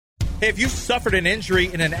Hey, if you suffered an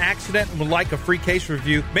injury in an accident and would like a free case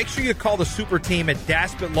review, make sure you call the super team at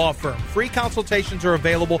Daspit Law Firm. Free consultations are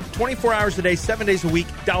available 24 hours a day, 7 days a week.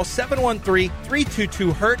 Dial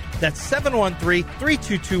 713-322-HURT. That's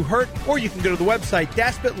 713-322-HURT. Or you can go to the website,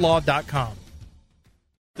 daspitlaw.com.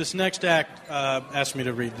 This next act asked me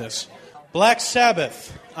to read this. Black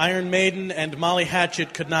Sabbath, Iron Maiden, and Molly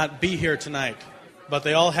Hatchet could not be here tonight, but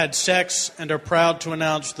they all had sex and are proud to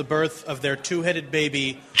announce the birth of their two-headed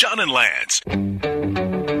baby, John and Lance.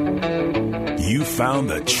 You found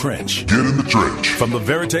the trench. Get in the trench. From the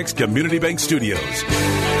Veritex Community Bank Studios.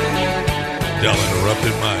 Y'all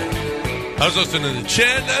interrupted mine. I was listening to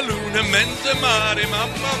C'è la luna mentre mare,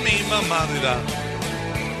 mamma mia, mamma da.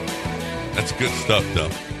 That's good stuff, though.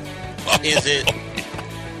 Is it?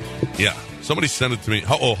 Yeah. Somebody sent it to me.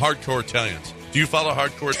 Oh, Hardcore Italians. Do you follow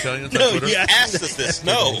Hardcore Italians on Twitter? Yeah. Asked us this.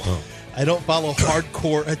 No. Oh. I don't follow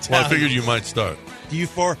hardcore Italians. Well, I figured you might start. Do you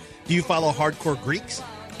follow hardcore Greeks?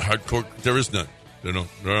 Hardcore. There is none. There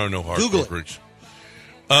are no hardcore Google it. Greeks.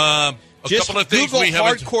 A couple of things Google we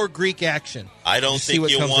haven't. hardcore Greek action. I don't think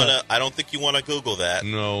you want to Google that.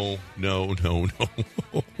 No.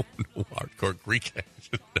 Hardcore Greek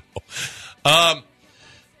action. No.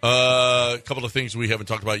 A couple of things we haven't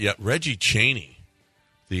talked about yet. Reggie Chaney,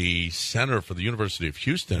 the center for the University of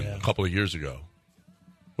Houston, a couple of years ago.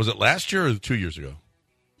 Was it last year or 2 years ago?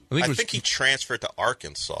 I think he transferred to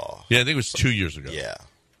Arkansas. Yeah, I think it was 2 years ago. Yeah.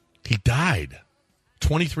 He died,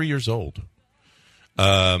 23 years old.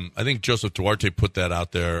 I think Joseph Duarte put that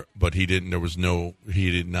out there, but he didn't.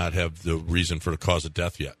 He did not have the reason for the cause of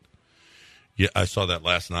death yet. Yeah, I saw that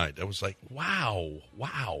last night. I was like, wow.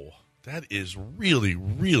 That is really,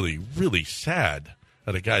 really, really sad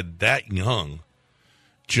that a guy that young,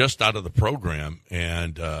 just out of the program,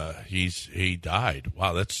 and he died.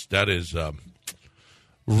 Wow, that is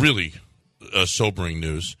really sobering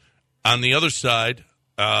news. On the other side,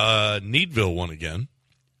 Needville won again,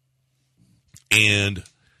 and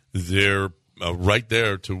they're right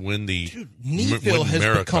there to win the. Dude, Needville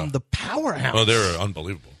has become the powerhouse. Oh, they're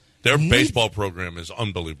unbelievable. Their baseball program is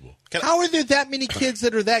unbelievable. How are there that many kids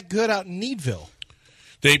that are that good out in Needville?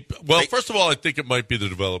 First of all, I think it might be the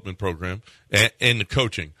development program and the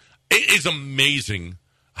coaching. It is amazing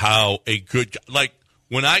how a good like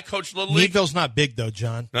when I coached Little League. Needville's not big though,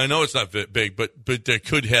 John. I know it's not big, but there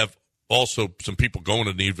could have also some people going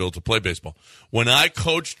to Needville to play baseball. When I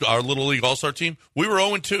coached our Little League All-Star team, we were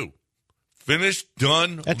 0-2, finished,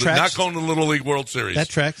 done, that tracks. Not going to the Little League World Series. That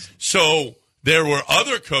tracks. So. There were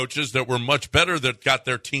other coaches that were much better that got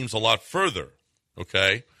their teams a lot further.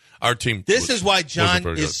 Okay, our team. This is why John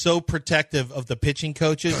is so protective of the pitching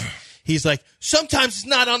coaches. He's like, sometimes it's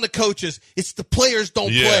not on the coaches; it's the players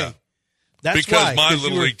don't play. That's because why, my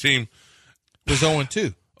Little League team was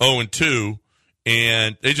 0-2. 0-2,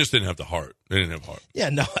 and they just didn't have the heart. They didn't have heart.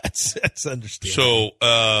 Yeah, no, that's understandable.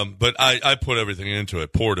 So, but I put everything into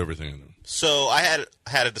it, poured everything into it. So I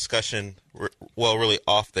had a discussion, really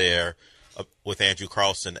off there. With Andrew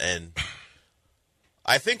Carlson, and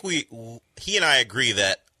I think he and I agree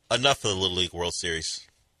that enough of the Little League World Series.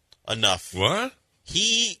 Enough. What?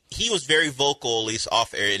 He was very vocal, at least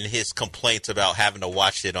off air, in his complaints about having to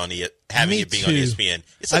watch it on it being on ESPN.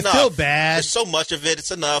 It's enough. I feel bad. There's so much of it. It's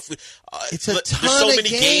enough. It's a ton There's so of many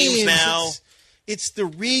games now. It's the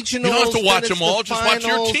regionals. You don't have to watch them all. Just watch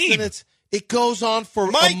your team. It goes on for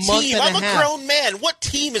my a month team. and I'm a half. grown man. What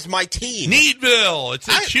team is my team? Needville.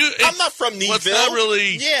 I'm not from Needville. Well, it's not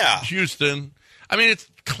really Yeah. Houston. I mean, it's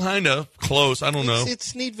kind of close. I don't know.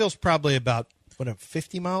 It's Needville's probably about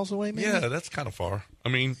 50 miles away, maybe? Yeah, that's kind of far. I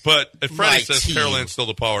mean, but if Freddie says Pearland's still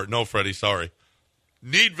the power. No, Freddie, sorry.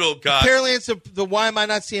 Needville got... Pearland's why am I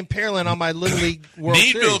not seeing Pearland on my Little League World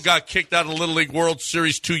Series? Needville got kicked out of the Little League World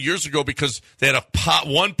Series 2 years ago because they had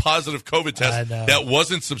one positive COVID test that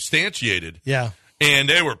wasn't substantiated. Yeah. And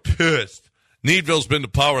they were pissed. Needville's been to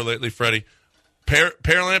power lately, Freddie.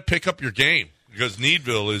 Pearland, pick up your game because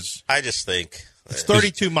Needville is... I just think... It's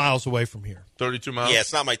 32 miles away from here. 32 miles? Yeah,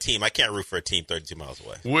 it's not my team. I can't root for a team 32 miles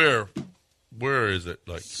away. Where is it?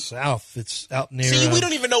 Like south. It's out near... See, we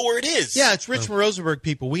don't even know where it is. Yeah, it's Richmond Rosenberg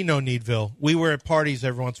people. We know Needville. We were at parties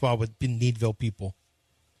every once in a while with Needville people.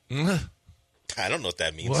 I don't know what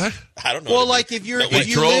that means. What? I don't know. Well, like if you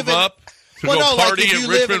drove up to go party at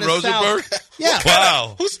Richmond Rosenberg? Yeah.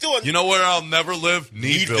 Wow. Who's doing... You know where I'll never live?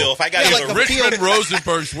 Needville. If I got like Richmond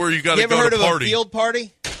Rosenberg's where you got to go to party. You ever heard of a field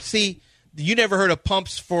party? See, you never heard of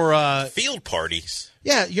pumps for... field parties?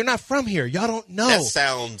 Yeah, you're not from here. Y'all don't know. That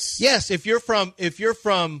sounds... Yes, if you're from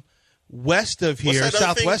west of here,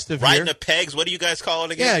 southwest of here... Riding the pegs, what do you guys call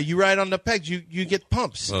it again? Yeah, you ride on the pegs. You get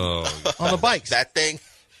pumps on the bikes. That thing?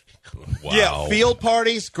 Wow. Yeah, field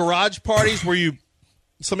parties, garage parties where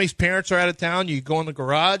somebody's parents are out of town. You go in the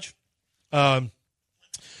garage.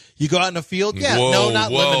 You go out in the field. Yeah,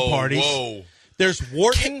 not lemon parties. Whoa. There's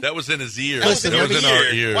Wharton. That was in his ear. Listen, that was in our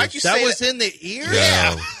ears. Why'd you say That was in the ear?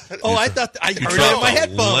 Yeah. Oh, I thought I heard it dropped in my a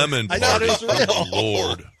headphones. lemon I thought it was party. real.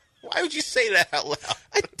 Lord. Why would you say that out loud?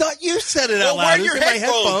 I thought you said it out Well, loud. wear your It's in my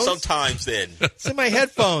headphones sometimes then. It's in my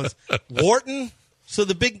headphones. Wharton. So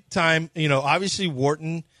the big time, obviously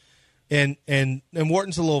Wharton, and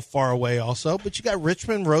Wharton's a little far away also, but you got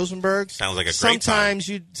Richmond, Rosenberg. Sounds like a great Sometimes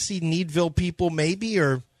you'd see Needville people maybe,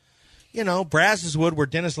 or, Brazoswood, where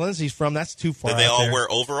Dennis Lindsay's from, that's too far Did they out all there. wear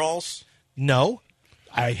overalls? No.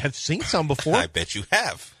 I have seen some before. I bet you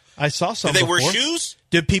have. I saw some Did they before. wear shoes?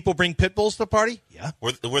 Did people bring pit bulls to the party? Yeah.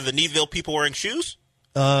 Were the Needville people wearing shoes?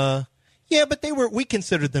 Yeah, but we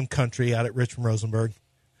considered them country out at Richmond, Rosenberg.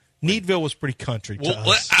 Needville was pretty country to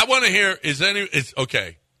us. I want to hear,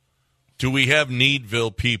 okay. Do we have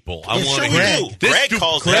Needville people? I want Sure to we hear. do. Greg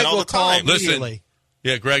calls that all will the call time. immediately.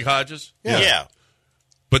 Yeah, Greg Hodges? Yeah.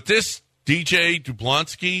 But this DJ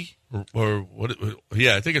Dublonsky, or what?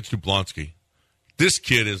 Yeah, I think it's Dublonsky. This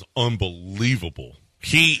kid is unbelievable.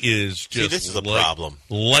 He is just this is a problem.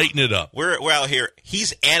 Lighting it up. We're out here.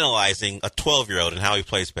 He's analyzing a 12-year-old and how he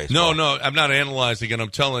plays baseball. No, I'm not analyzing it. I'm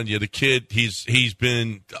telling you, the kid, he's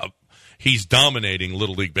dominating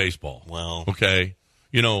Little League baseball. Well, okay,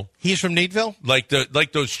 He's from Needville? like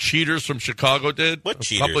those cheaters from Chicago did What a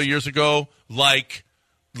cheaters? couple of years ago.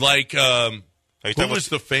 Who was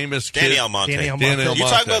the famous kid? Danny Almonte. Danny Danny Almonte. You Almonte.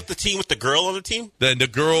 talking about the team with the girl on the team? The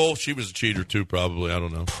girl, she was a cheater too, probably. I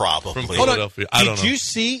don't know. Probably. From Hold on. Philadelphia. I don't know.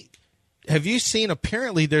 Have you seen,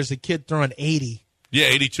 apparently there's a kid throwing 80. Yeah,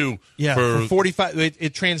 82. Yeah, for 45.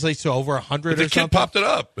 It translates to over 100 The or kid something. popped it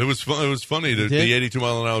up. It was funny. The 82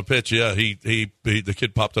 mile an hour pitch. Yeah, the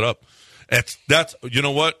kid popped it up. That's you know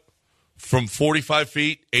what? From 45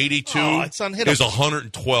 feet, 82 it's unhittable. is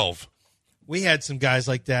 112. We had some guys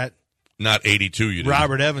like that. Not 82. You did.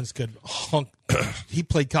 Robert Evans could hunk. He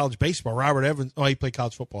played college baseball. Robert Evans. Oh, he played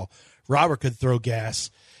college football. Robert could throw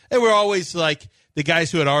gas. They were always like the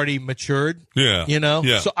guys who had already matured. Yeah.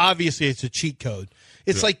 Yeah. So obviously it's a cheat code.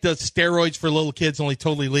 It's like the steroids for little kids, only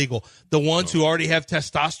totally legal. The ones who already have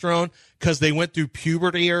testosterone because they went through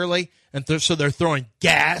puberty early, and so they're throwing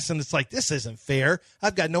gas, and it's like, this isn't fair.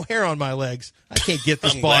 I've got no hair on my legs. I can't get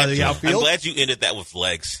this ball out of the outfield. I'm glad you ended that with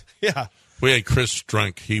legs. Yeah. We had Chris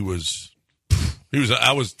Strunk. He was.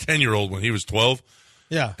 I was 10-year-old when he was 12.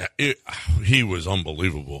 Yeah. He was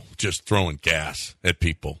unbelievable, just throwing gas at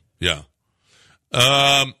people. Yeah.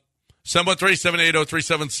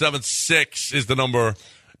 713-780-3776 is the number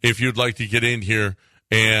if you'd like to get in here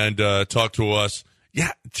and talk to us.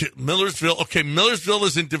 Yeah, Millersville. Okay, Millersville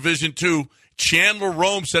is in Division 2. Chandler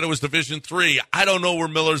Rome said it was Division 3. I don't know where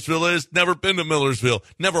Millersville is. Never been to Millersville.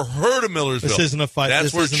 Never heard of Millersville. This isn't a fight.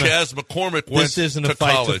 That's where Chaz McCormick went This isn't to a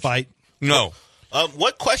fight college. to fight. No.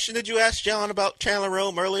 What question did you ask John about Chandler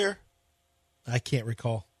Rome earlier? I can't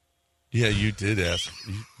recall. Yeah, you did ask.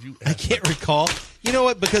 You I can't recall. You know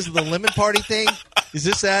what? Because of the lemon party thing. Is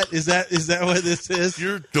this that? Is that what this is?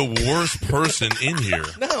 You're the worst person in here.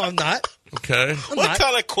 No, I'm not. Okay. What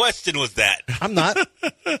kind of question was that? I'm not.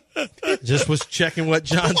 Just was checking what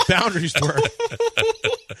John's boundaries were.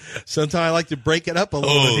 Sometimes I like to break it up a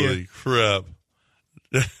little bit here. Holy crap.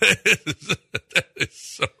 That is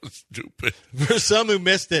so stupid. For some who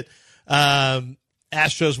missed it,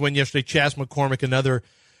 Astros win yesterday. Chas McCormick,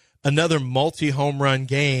 another multi-home run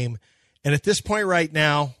game. And at this point right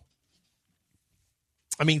now,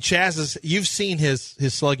 I mean, Chaz you've seen his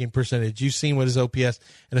slugging percentage. You've seen what his OPS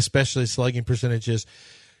and especially his slugging percentage is.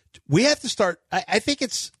 We have to start. I think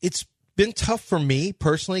it's been tough for me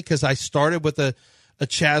personally because I started with a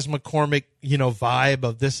Chas McCormick, vibe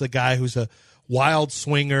of this, a guy who's a wild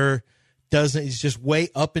swinger, he's just way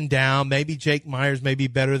up and down. Maybe Jake Myers may be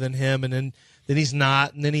better than him, and then he's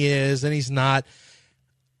not, and then he is, and he's not.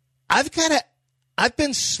 I've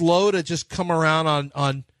been slow to just come around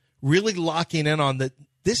on really locking in on that.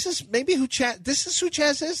 This is maybe who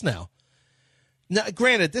Chaz is now. Now,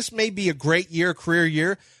 granted, this may be a great year, career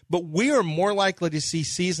year, but we are more likely to see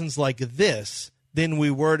seasons like this than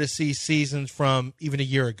we were to see seasons from even a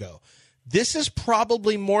year ago. This is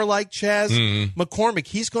probably more like Chas McCormick.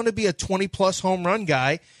 He's going to be a 20-plus home run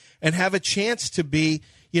guy and have a chance to be,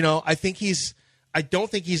 I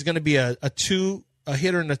don't think he's going to be a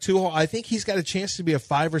hitter in a 2-hole. I think he's got a chance to be a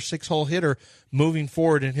 5 or 6-hole hitter moving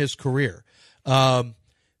forward in his career. Not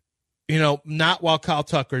while Kyle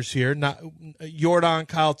Tucker's here. Not Jordan,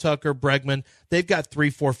 Kyle Tucker, Bregman. They've got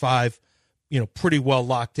 3, 4, 5, pretty well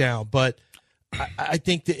locked down. But I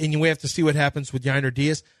think that, and we have to see what happens with Yainer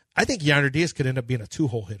Diaz. I think Yainer Diaz could end up being a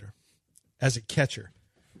 2-hole hitter as a catcher.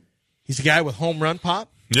 He's a guy with home run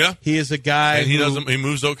pop. Yeah. He is a guy and he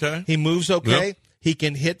moves okay. He moves okay. Yep. He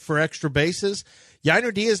can hit for extra bases.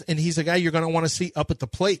 Yainer Diaz, and he's a guy you're going to want to see up at the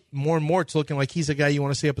plate more and more. It's looking like he's a guy you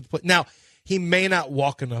want to see up at the plate. Now, he may not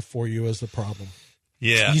walk enough for you is the problem.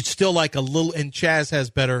 Yeah. You'd still like a little, and Chaz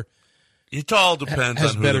has better. It all depends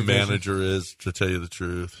on who the manager vision. is, to tell you the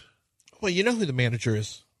truth. Well, you know who the manager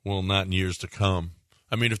is. Well, not in years to come.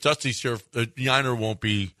 I mean, if Dusty's here, Yainer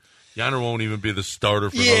won't even be the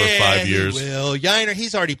starter for another 5 years. He will. Yainer,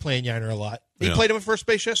 he's already playing Yainer a lot. He played him at first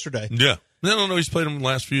base yesterday. Yeah. No, he's played him the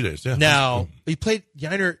last few days. Yeah. Now, he played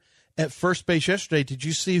Yainer at first base yesterday. Did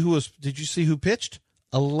you see who pitched?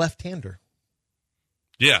 A left-hander.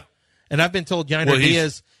 Yeah. And I've been told Yainer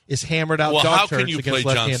Diaz is hammered out dog how turds can you against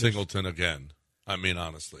play John left-handers. Singleton again? I mean,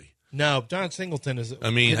 honestly. No, John Singleton is. I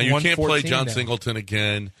mean, you can't play John Singleton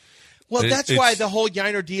again. Well, that's why the whole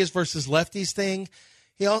Yainer Diaz versus lefties thing.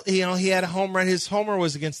 He had a home run. His homer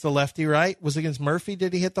was against the lefty, right? Was it against Murphy?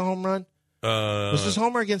 Did he hit the home run? Was his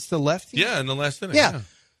homer against the lefty? Yeah, in the last inning. Yeah.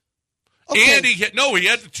 Okay. And he had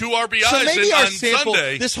the 2 RBIs so maybe our on sample,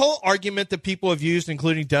 Sunday. This whole argument that people have used,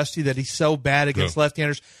 including Dusty, that he's so bad against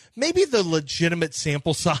left-handers, maybe the legitimate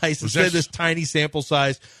sample size, instead of this tiny sample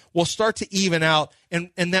size, will start to even out, and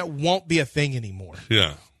that won't be a thing anymore.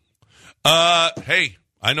 Yeah. Hey,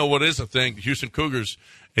 I know what is a thing. The Houston Cougars,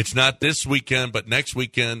 it's not this weekend, but next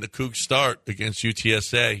weekend the Cougs start against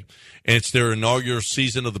UTSA, and it's their inaugural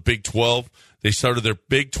season of the Big 12. They started their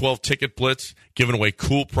Big 12 ticket blitz, giving away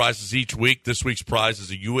cool prizes each week. This week's prize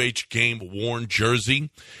is a UH game-worn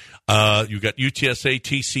jersey. You got UTSA,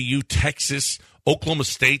 TCU, Texas, Oklahoma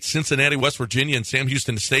State, Cincinnati, West Virginia, and Sam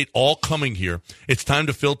Houston State all coming here. It's time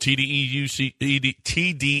to fill TDECU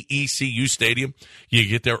Stadium. You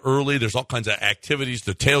get there early. There's all kinds of activities.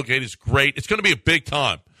 The tailgate is great. It's going to be a big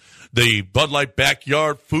time. The Bud Light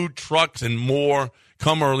backyard, food trucks, and more.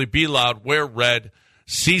 Come early, be loud, wear red.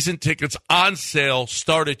 Season tickets on sale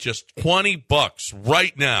start at just $20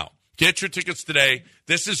 right now. Get your tickets today.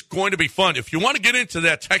 This is going to be fun. If you want to get into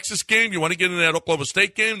that Texas game, you want to get into that Oklahoma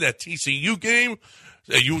State game, that TCU game,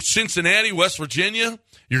 Cincinnati, West Virginia,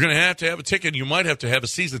 you're going to have a ticket. You might have to have a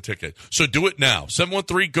season ticket. So do it now.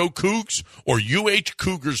 713-GO-COUGS or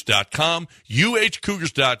uhcougars.com.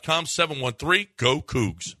 uhcougars.com,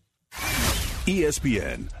 713-GO-COUGS.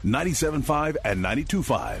 ESPN 97.5 and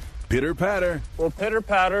 92.5. Pitter patter. Well, pitter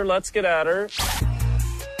patter, let's get at her.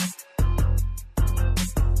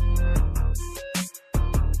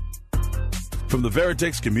 From the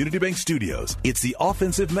Veritex Community Bank Studios, it's the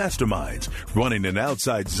offensive masterminds running an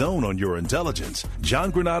outside zone on your intelligence.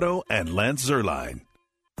 John Granado and Lance Zerline.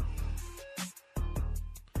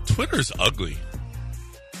 Twitter's ugly.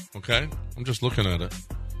 Okay? I'm just looking at it.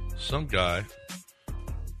 Some guy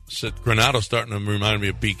said Granado's starting to remind me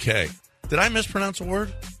of BK. Did I mispronounce a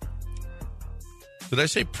word? Did I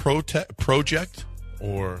say project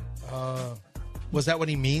or? Was that what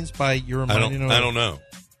he means by you're reminding him? I don't know.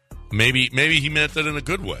 Maybe he meant that in a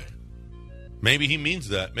good way. Maybe he means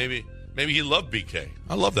that. Maybe he loved BK.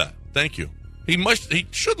 I love that. Thank you. He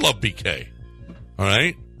should love BK. All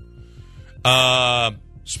right.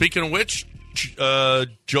 Speaking of which,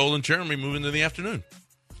 Joel and Jeremy move into the afternoon.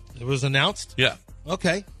 It was announced? Yeah.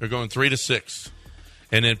 Okay. They're going 3 to 6.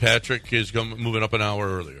 And then Patrick is moving up an hour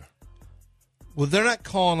earlier. Well, they're not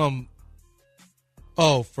calling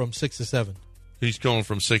them, from 6 to 7. He's going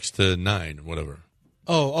from 6 to 9, whatever.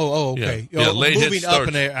 Okay. Yeah, late hit moving starts.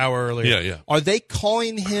 up an hour earlier. Yeah. Are they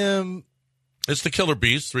calling him? It's the Killer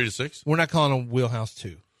Bees, 3 to 6. We're not calling him Wheelhouse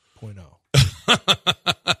 2.0.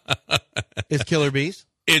 It's Killer Bees?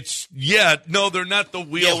 No, they're not the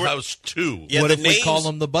Wheelhouse 2. Yeah, what if we call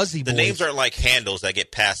them the Buzzy Boys? The names aren't like handles that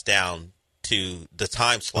get passed down to the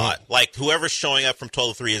time slot. Like whoever's showing up from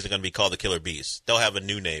 12 to 3 isn't going to be called the Killer Bees. They'll have a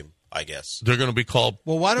new name, I guess. They're going to be called.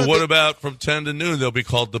 Well, what about from 10 to noon? They'll be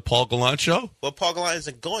called the Paul Gallant Show? Well, Paul Gallant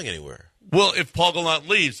isn't going anywhere. Well, if Paul Gallant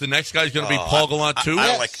leaves, the next guy's going to be Paul Gallant too. I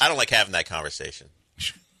don't like having that conversation.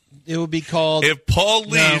 It would be called. If Paul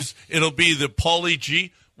leaves, it'll be the Paulie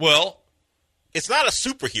G. Well, it's not a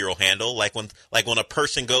superhero handle. Like when a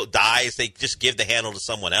person dies, they just give the handle to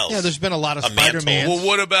someone else. Yeah, there's been a lot of Spider-Man. Well,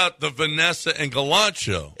 what about the Vanessa and Gallant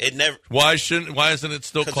Show? It never. Why isn't it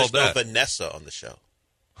still called that? There's no Vanessa on the show.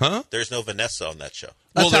 Huh? There's no Vanessa on that show.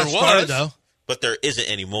 That's there was, though. But there isn't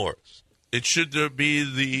anymore. It should be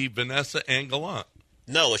the Vanessa and Gallant.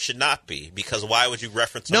 No, it should not be, because why would you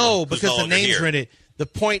reference No, who's because no the longer name's here? in it. The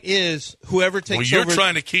point is, whoever takes you're over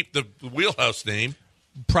trying to keep the Wheelhouse name.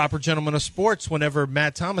 Proper Gentleman of Sports, whenever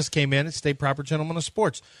Matt Thomas came in, it stayed Proper Gentleman of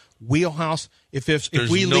Sports. Wheelhouse. If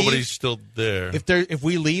we nobody's leave, still there. If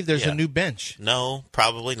we leave, there's Yeah. a new bench. No,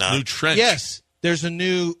 probably not. New trench. Yes, there's a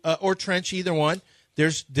new or trench, either one.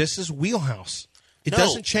 This is Wheelhouse. It No,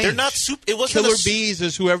 doesn't change. they're not it wasn't Killer a Bees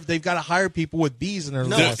is whoever they've got to hire people with bees in their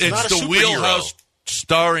No, lives. it's not It's a the superhero. Wheelhouse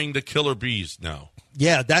starring the Killer Bees now.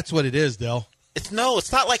 Yeah, that's what it is, Dale. It's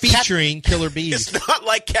not like Featuring Killer Bees. It's not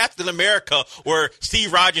like Captain America where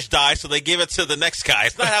Steve Rogers dies, so they give it to the next guy.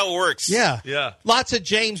 It's not how it works. Yeah. Yeah. Lots of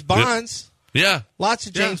James Bonds. Yeah. Lots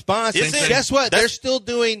of James Bonds. Is it? Guess what? That's- They're still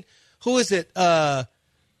doing, who is it?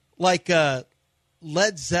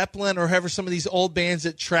 Led Zeppelin or however some of these old bands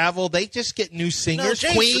that travel, they just get new singers.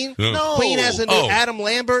 James- Queen. No. Queen has a new Oh. Adam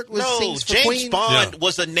Lambert sings for James Queen. Bond Yeah.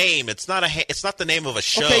 was a name. It's not it's not the name of a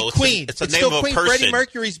show. Okay, It's Queen. It's a name still of a Queen. person. Freddie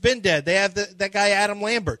Mercury's been dead. They have that guy Adam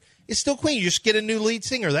Lambert. It's still Queen. You just get a new lead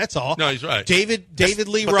singer. That's all. No, he's right. David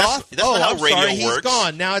Lee but Roth. that's not how I'm radio sorry, he's works.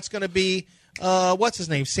 gone. Now it's going to be what's his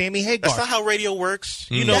name? Sammy Hagar. That's not how radio works.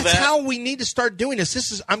 You know That's that. how we need to start doing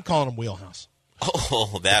this. I'm calling him Wheelhouse. Oh,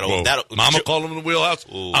 Whoa. that'll. Mama call him the Wheelhouse.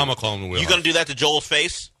 I'm going to call him the Wheelhouse. You gonna do that to Joel's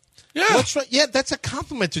face? Yeah. What's right? Yeah, that's a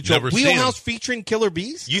compliment to Joel. Never seen Wheelhouse him. featuring Killer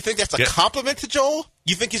Bees. You think that's a Yeah. compliment to Joel?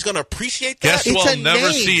 You think he's gonna appreciate that? Guess who It's I'll a never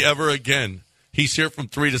name. see ever again? He's here from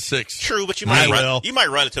 3 to 6. True, but you I might will. you might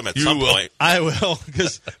run into him at You some will. point. I will,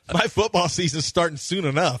 because my football season's starting soon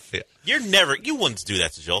enough. You wouldn't do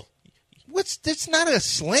that to Joel. It's not a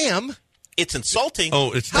slam. It's insulting.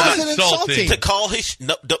 Oh, it's How not is it insulting.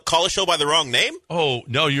 insulting? to call a show by the wrong name. Oh,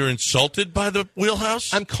 no, you're insulted by the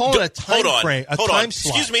Wheelhouse? I'm calling it a time Hold on, frame, a hold time on.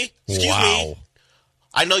 slot. Excuse me. Wow.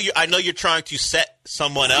 I know you're trying to set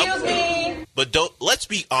someone up. But let's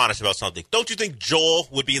be honest about something. Don't you think Joel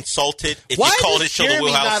would be insulted if Why you called is his show the Jeremy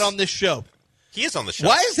Wheelhouse? not on this show? He is on the show.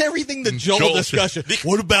 Why is everything the Joel, Joel- discussion?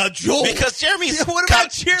 What about Joel? Because Jeremy's Yeah, what about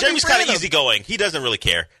Jeremy Jeremy's kind of Branham? easygoing. He doesn't really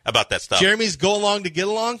care about that stuff. Jeremy's go along to get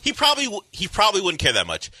along? He probably wouldn't care that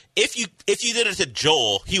much. If you did it to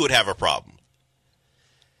Joel, he would have a problem.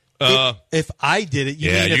 If I did it,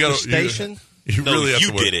 you mean at the station? You No, really have you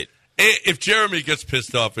to work. did it. If Jeremy gets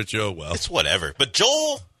pissed off at Joe, well, It's whatever. But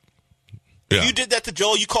Joel, yeah. if you did that to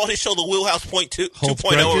Joel, you called his show the Wheelhouse Point 2, Holds 2.0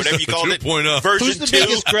 or grudges. whatever you called it. 2.0. Version Who's the 2.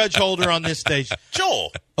 biggest grudge holder on this station?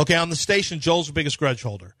 Joel. Okay, on the station, Joel's the biggest grudge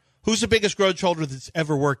holder. Who's the biggest grudge holder that's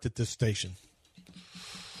ever worked at this station?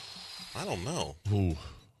 I don't know. Ooh.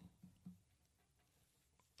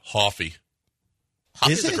 Hoffy.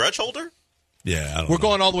 Hoppy's Is the it? grudge holder? Yeah, I don't We're know.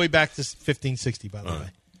 going all the way back to 1560, by the way.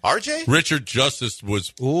 RJ? Richard Justice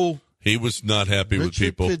Ooh, he was not happy with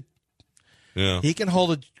Richard people. he can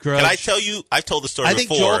hold a grudge. Can I tell you? I've told the story I think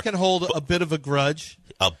before. Joel can hold a bit of a grudge.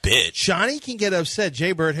 A bit. Johnny can get upset.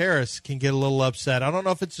 Jay Bird Harris can get a little upset. I don't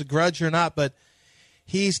know if it's a grudge or not, but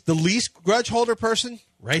he's the least grudge holder person.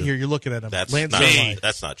 Right here, you're looking at him. That's Lands not, on me. line.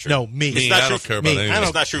 that's not true. No, me. Me, not I true don't care for about me. anything. I don't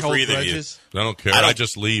It's not true for hold either of you. grudges. I don't care. I don't- I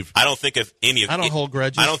just leave. I don't think of any of I don't hold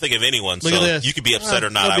grudges. I don't think of anyone. Look so at this. you could be upset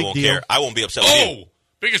or No not. I big won't deal. care. I won't be upset with you. Oh,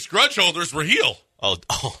 biggest grudge holders were heel. Oh,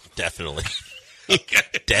 definitely. Okay.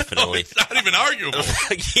 Definitely. It's not even arguable.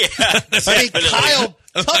 Yeah. I mean, definitely. Kyle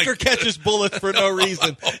Tucker catches bullets for no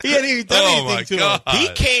reason. He hadn't even done Oh, my anything to God. him. He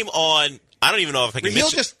came on. I don't even know if I can He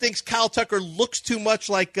miss just thinks Kyle Tucker looks too much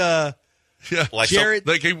like Yeah. Like Jared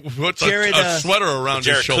Like he puts Jared, a sweater around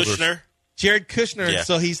Jared his shoulders. Kushner. Jared Kushner. Yeah. And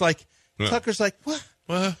so he's like, Yeah. Tucker's like, what?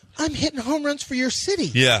 What? I'm hitting home runs for your city.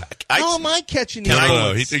 Yeah. How am I catching No, these no, no.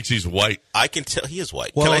 bullets? He thinks he's white. I can tell he is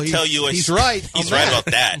white. Well, Can I he's- tell you? he's right on He's right that. about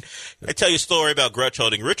that. I tell you a story about grudge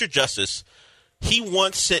holding. Richard Justice. He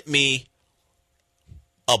once sent me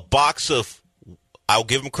a box of. I'll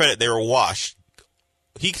give him credit. They were washed.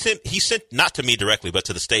 He sent not to me directly, but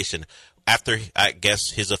to the station. After I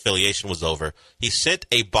guess his affiliation was over, he sent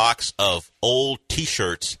a box of old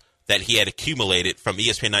T-shirts that he had accumulated from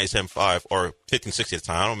ESPN 97.5 or 1560 at the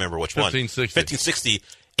time. I don't remember which one. 1560. 1560.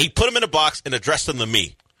 He put them in a box and addressed them to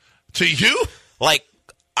me. To you? Like,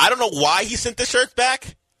 I don't know why he sent the shirts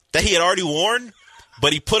back that he had already worn,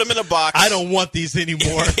 but he put them in a box. I don't want these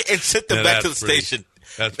anymore. and sent them Yeah, back to the that's pretty- station.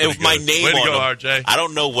 that's With pretty my good. name Way to on go, them. RJ. I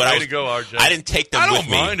don't know what Way I was. to go, RJ. I didn't take them I with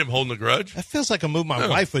don't me. mind him holding a grudge. That feels like a move my Yeah.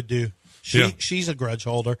 wife would do. Yeah. She's a grudge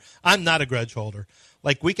holder. I'm not a grudge holder.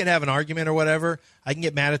 Like, we can have an argument or whatever. I can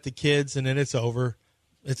get mad at the kids, and then it's over.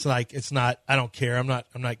 It's like, it's not. I don't care. I'm not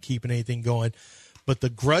keeping anything going. But the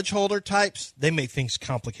grudge holder types, they make things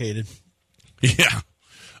complicated. Yeah.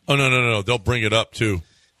 Oh, no. They'll bring it up, too.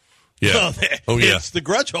 Yeah. Oh, yeah. It's the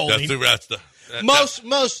grudge holding.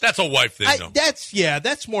 Most. That's a wife thing, though.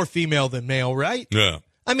 That's more female than male, right? Yeah.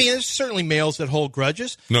 I mean, there's certainly males that hold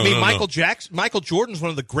grudges. No, I mean, no, Michael Jordan's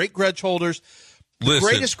one of the great grudge holders.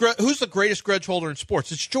 Listen. Who's the greatest grudge holder in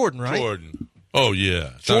sports? It's Jordan, right? Jordan. Oh,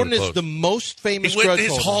 yeah. Jordan is the most famous grudge His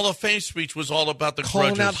holder. Hall of Fame speech was all about the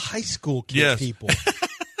calling grudges. out high school people.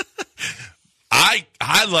 I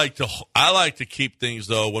like to keep things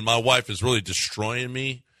though. When my wife is really destroying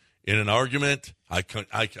me in an argument, I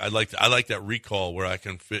like that recall where I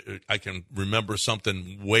can remember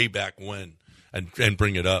something way back when and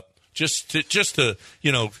bring it up just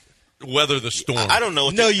to weather the storm. I don't know.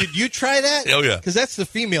 You try that? Oh yeah, because that's the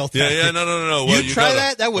female tactic. Yeah, no. Well, you try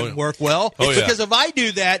that? That wouldn't work well. Oh, yeah. Because if I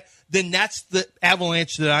do that, then that's the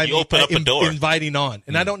avalanche that I'm inviting on,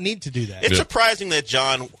 and I don't need to do that. It's surprising that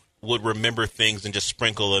John would remember things and just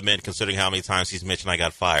sprinkle them in, considering how many times he's mentioned I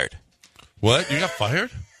got fired. What? You got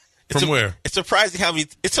fired? From where? It's surprising how many.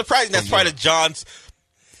 It's surprising that's part of John's.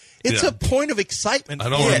 It's a point of excitement. I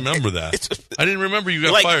don't remember that. I didn't remember you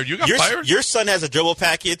got fired. You got fired? Your son has a dribble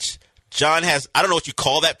package. John has, I don't know what you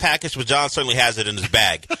call that package, but John certainly has it in his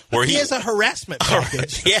bag. Where he has a harassment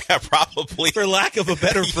package. Yeah, probably. For lack of a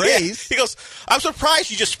better phrase. Yeah. He goes, I'm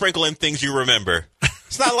surprised you just sprinkle in things you remember.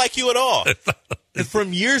 It's not like you at all. And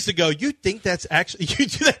from years ago, you think that's actually, you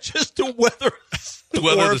do that just to weather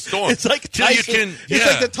the storm. It's like Tyson. It's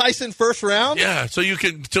like the Tyson first round. Yeah, so you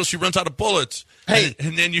can, until she runs out of bullets. Hey,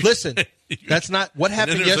 and then you listen, that's not what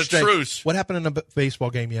happened yesterday. A truce. What happened in a baseball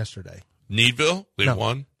game yesterday? Needville, they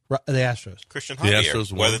won. The Astros. Christian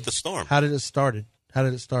Javier weathered the storm. How did it start?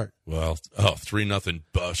 Well, 3-0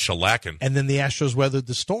 shellacking. And then the Astros weathered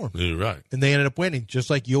the storm. You're right. And they ended up winning, just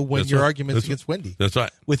like you'll win your arguments against Wendy. That's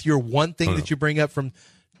right. With your one thing that you bring up from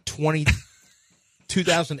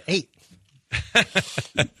 2008.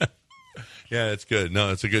 Yeah, it's good.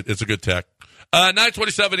 No, it's a good tech.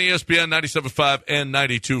 927 ESPN, 97.5 and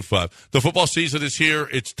 92.5. The football season is here.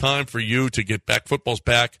 It's time for you to get back. Football's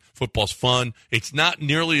back. Football's fun. It's not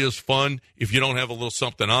nearly as fun if you don't have a little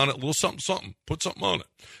something on it. A little something. Put something on it.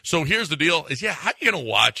 So here's the deal is, how are you going to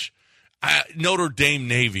watch Notre Dame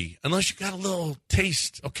Navy unless you got a little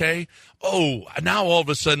taste, okay? Oh, now all of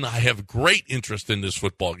a sudden I have great interest in this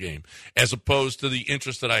football game as opposed to the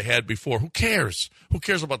interest that I had before. Who cares? Who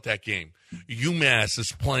cares about that game? UMass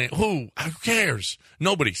is playing. Who cares?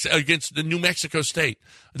 Nobody. Against the New Mexico State.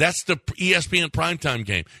 That's the ESPN primetime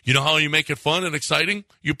game. You know how you make it fun and exciting?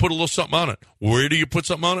 You put a little something on it. Where do you put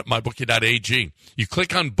something on it? MyBookie.ag. You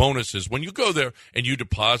click on bonuses. When you go there and you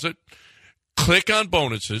deposit, click on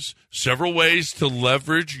bonuses, several ways to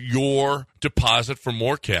leverage your deposit for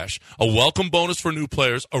more cash, a welcome bonus for new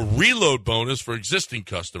players, a reload bonus for existing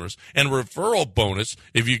customers, and a referral bonus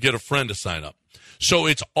if you get a friend to sign up. So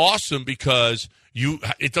it's awesome because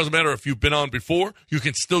it doesn't matter if you've been on before, you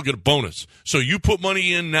can still get a bonus. So you put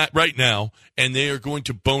money in that right now, and they are going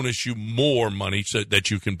to bonus you more money so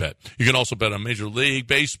that you can bet. You can also bet on Major League,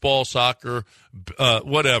 baseball, soccer,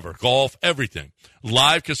 whatever, golf, everything.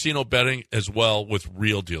 Live casino betting as well with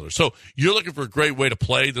real dealers. So you're looking for a great way to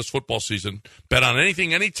play this football season. Bet on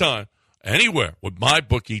anything, anytime, anywhere with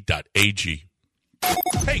MyBookie.ag.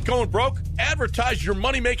 Hey, going broke? Advertise your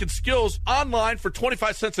money-making skills online for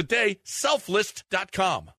 25 cents a day.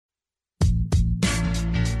 Selflist.com.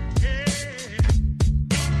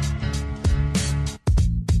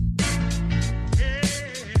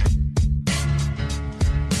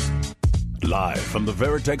 Live from the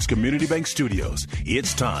Veritex Community Bank Studios,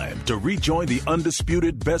 it's time to rejoin the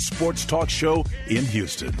undisputed best sports talk show in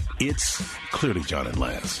Houston. It's clearly John and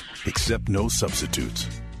Lance, except no substitutes.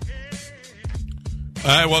 All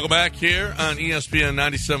right, welcome back here on ESPN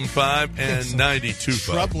 97.5 and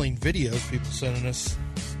 92.5. Troubling videos people sending us.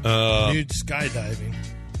 Nude skydiving.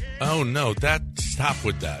 Oh, no, stop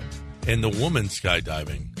with that. And the woman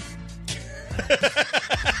skydiving.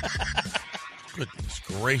 Goodness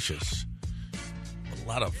gracious. A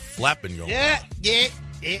lot of flapping going on. Yeah.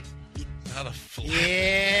 A lot of flapping.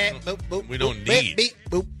 Yeah. We don't need.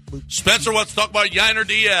 Spencer wants to talk about Yainer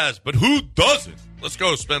Diaz, but who doesn't? Let's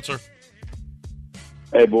go, Spencer.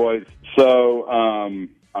 Hey, boys. So I'm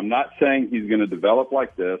not saying he's going to develop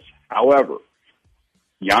like this. However,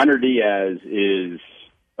 Yainer Diaz is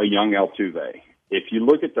a young Altuve. If you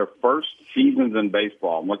look at their first seasons in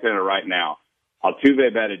baseball, I'm looking at it right now,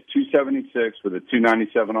 Altuve batted .276 with a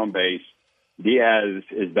 .297 on base. Diaz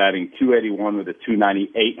is batting .281 with a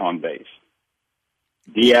 .298 on base.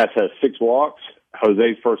 Diaz has 6 walks.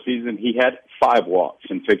 Jose's first season, he had 5 walks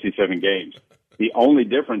in 57 games. The only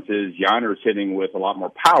difference is Yainer is hitting with a lot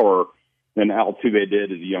more power than Altuve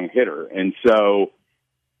did as a young hitter. And so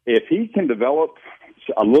if he can develop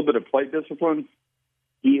a little bit of plate discipline,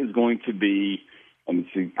 he is going to be,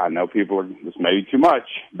 I know people are, this may be too much,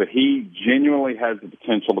 but he genuinely has the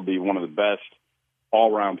potential to be one of the best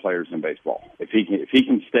all-around players in baseball. If he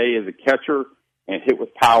can stay as a catcher and hit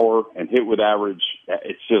with power and hit with average,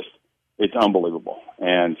 it's it's unbelievable.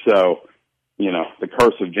 And so, the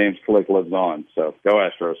curse of James Click lives on. So go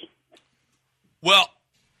Astros. Well,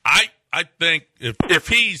 I think if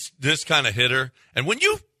he's this kind of hitter, and when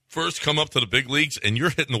you first come up to the big leagues and you're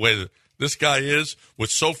hitting the way that this guy is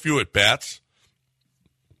with so few at-bats,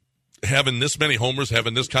 having this many homers,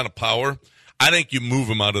 having this kind of power, I think you move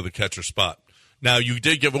him out of the catcher spot. Now, you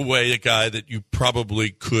did give away a guy that you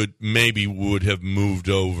probably would have moved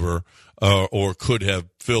over or could have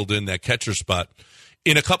filled in that catcher spot.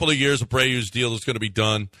 In a couple of years, Abreu's deal is going to be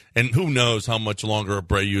done, and who knows how much longer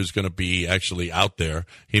Abreu is going to be actually out there.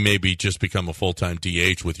 He may be just become a full-time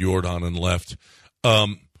DH with Jordan in left.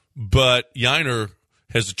 But Yiner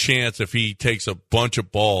has a chance if he takes a bunch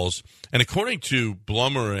of balls. And according to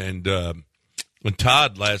Blummer and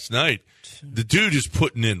Todd last night, the dude is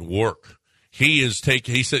putting in work. He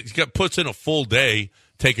said puts in a full day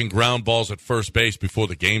taking ground balls at first base before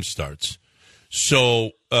the game starts.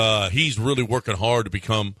 So he's really working hard to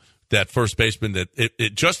become that first baseman that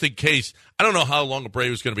it just in case. I don't know how long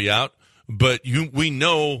Abreu is going to be out, but we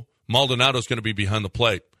know Maldonado is going to be behind the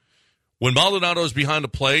plate. When Maldonado is behind the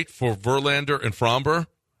plate for Verlander and Fromber,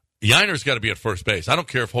 Yiner's got to be at first base. I don't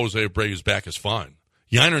care if Jose Abreu's back is fine.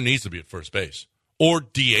 Yiner needs to be at first base or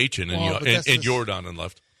DHing and Jordan in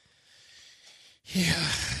left. Yeah,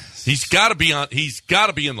 he's got to be on. He's got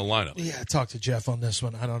to be in the lineup. Yeah, I talked to Jeff on this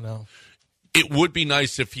one. I don't know. It would be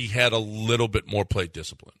nice if he had a little bit more plate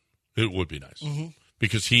discipline. It would be nice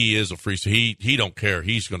because he is a free. He don't care.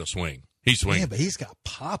 He's going to swing. He's swinging. Yeah, but he's got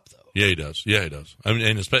pop though. Yeah, he does. Yeah, he does. I mean,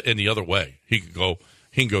 and the other way, he can go.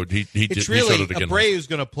 He showed it again. Abreu's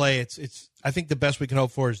going to play. It's. I think the best we can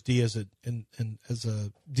hope for is Diaz as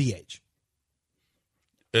a DH.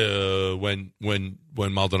 When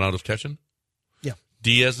Maldonado's catching. Yeah.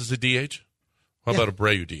 Diaz is a DH. How about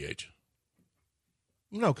Abreu DH?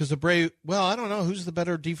 No, because Abreu. Well, I don't know who's the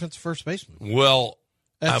better defense first baseman. Well,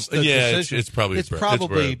 it's probably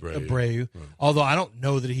Abreu. Right. Although I don't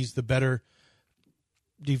know that he's the better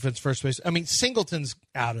defense first base. I mean, Singleton's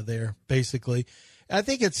out of there basically. I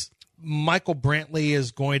think it's Michael Brantley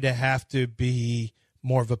is going to have to be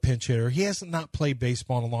more of a pinch hitter. He hasn't not played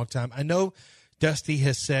baseball in a long time. I know Dusty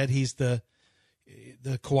has said he's the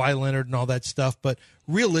Kawhi Leonard and all that stuff, but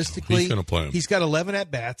realistically, he's got 11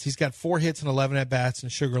 at-bats. He's got 4 hits and 11 at-bats in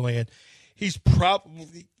Sugar Land. He's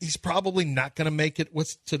probably not going to make it.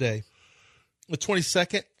 What's today? The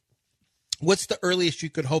 22nd? What's the earliest you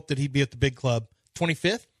could hope that he'd be at the big club?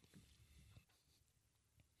 25th?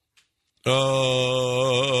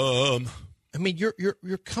 I mean,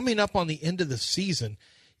 you're coming up on the end of the season.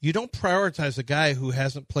 You don't prioritize a guy who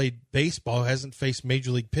hasn't played baseball, who hasn't faced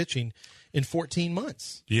major league pitching in 14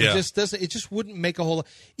 months. Yeah. It just wouldn't make a whole lot.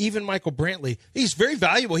 Even Michael Brantley, he's very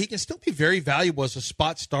valuable. He can still be very valuable as a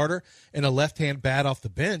spot starter and a left-hand bat off the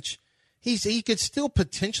bench. He could still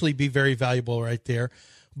potentially be very valuable right there.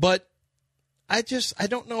 But I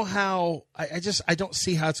don't know how I don't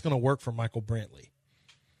see how it's going to work for Michael Brantley.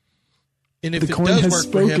 And if it does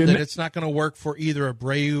work for him, then it's not going to work for either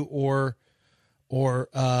Abreu or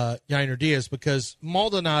Yiner Diaz, because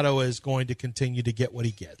Maldonado is going to continue to get what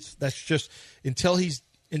he gets. That's just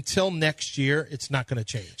until next year, it's not going to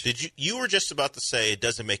change. You were just about to say it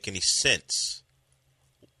doesn't make any sense,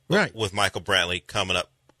 right, with Michael Brantley coming up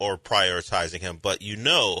or prioritizing him, but you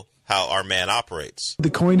know how our man operates. The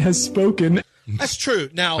coin has spoken. That's true.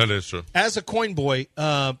 Now, that is true. As a coin boy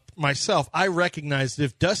myself, I recognize that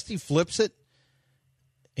if Dusty flips it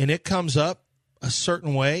and it comes up a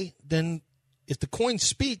certain way, then if the coin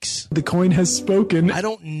speaks, the coin has spoken. I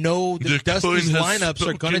don't know that Dusty's lineups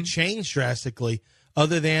are going to change drastically,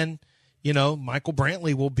 other than, Michael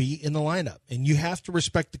Brantley will be in the lineup, and you have to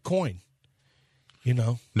respect the coin.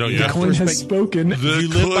 No, the coin has spoken. You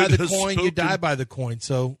live by the coin, you die by the coin.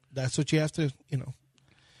 So that's what you have to,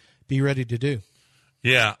 be ready to do.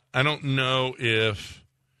 Yeah, I don't know if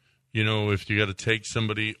you got to take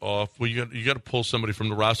somebody off. Well, you got to pull somebody from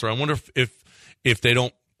the roster. I wonder if they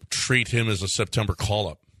don't treat him as a September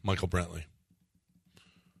call-up, Michael Brantley.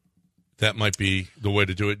 That might be the way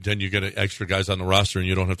to do it. Then you get extra guys on the roster, and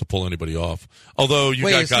you don't have to pull anybody off. Although you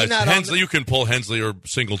got guys, Hensley, you can pull Hensley or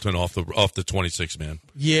Singleton off the 26 man.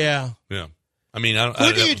 Yeah. I mean,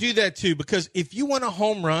 who do you do that to? Because if you want a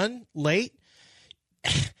home run late,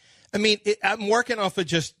 I mean, I'm working off of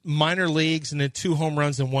just minor leagues and then 2 home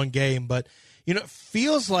runs in one game, but it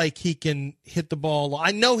feels like he can hit the ball.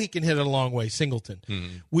 I know he can hit it a long way, Singleton.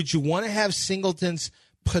 Mm-hmm. Would you want to have Singleton's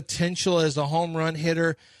potential as a home run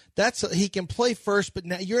hitter? He can play first, but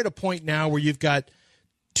now you're at a point now where you've got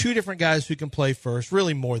 2 different guys who can play first,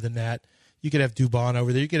 really more than that. You could have Dubon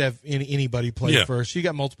over there. You could have anybody play first. You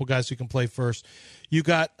got multiple guys who can play first. You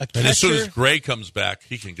got a catcher. And as soon as Gray comes back,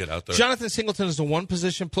 he can get out there. Jonathan Singleton is a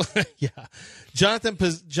one-position player. Yeah.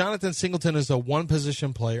 Jonathan Singleton is a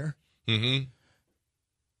one-position player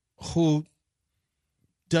who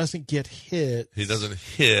doesn't get hit. He doesn't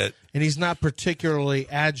hit. And he's not particularly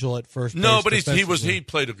agile at first base. No, but he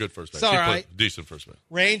played a good first base. It's all he right. played a decent first base.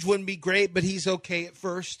 Range wouldn't be great, but he's okay at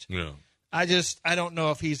first. Yeah. I don't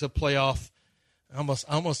know if he's a playoff. I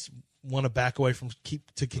almost want to back away from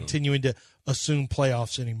continuing to assume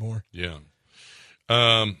playoffs anymore. Yeah.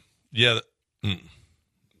 How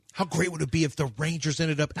great would it be if the Rangers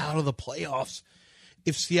ended up out of the playoffs?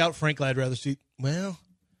 If Seattle, frankly, I'd rather see. Well,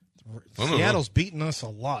 Seattle's beaten us a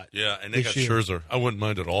lot. Yeah, and they got Scherzer. I wouldn't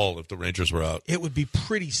mind at all if the Rangers were out. It would be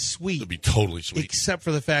pretty sweet. It would be totally sweet. Except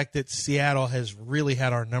for the fact that Seattle has really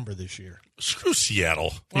had our number this year. Screw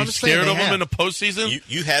Seattle. Well, you scared of them in the postseason?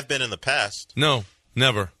 You have been in the past. No,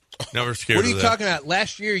 never. Never scared of What are you that. talking about?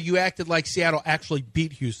 Last year, you acted like Seattle actually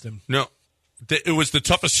beat Houston. No. It was the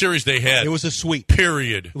toughest series they had. It was a sweep.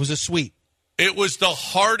 Period. It was a sweep. It was the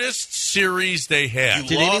hardest series they had.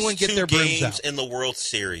 Did anyone get their games out in the World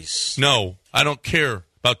Series? No, I don't care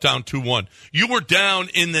about down 2-1. You were down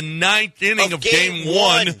in the ninth inning of game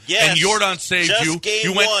one, yes. and Jordan saved you.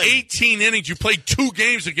 You went 1. 18 innings. You played 2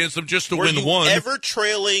 games against them just to win one. Were you ever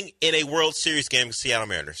trailing in a World Series game with Seattle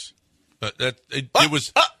Mariners? It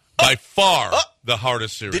was by far the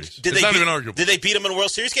hardest series. It's not even arguable. Did they beat them in a World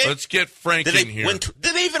Series game? Let's get Frank in here.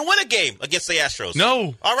 Did they even win a game against the Astros?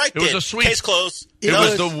 No. All right, it was a sweep. Case closed. It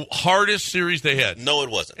was the hardest series they had. No, it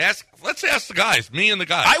wasn't. Let's ask the guys, me and the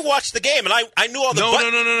guys. I watched the game, and I knew all the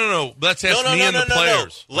No. Let's ask me and the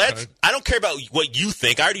players. Let's. Okay. I don't care about what you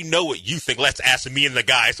think. I already know what you think. Let's ask me and the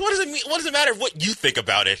guys. What does it mean? What does it matter what you think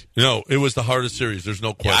about it? No, it was the hardest series. There's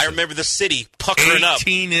no question. Yeah, I remember the city puckering up.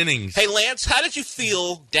 18 innings. Hey, Lance, how did you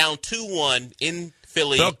feel down 2-1 in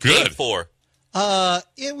Philly? Felt good. Game 4.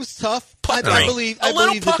 It was tough. I believe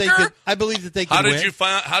that they could win.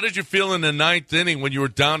 How did you feel in the ninth inning when you were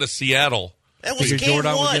down to Seattle? That was game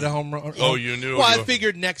Jordan 1. would get a home run. Oh, you knew. Well, I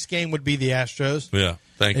figured next game would be the Astros. Yeah,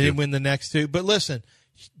 thank you. They didn't win the next 2. But listen,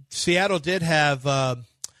 Seattle did have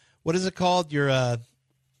what is it called? Your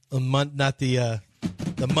not the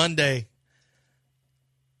Monday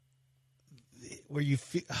where you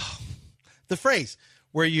feel the phrase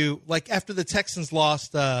where you like after the Texans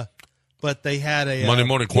lost. But they had a Monday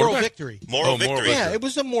morning moral victory. Moral victory. Yeah, it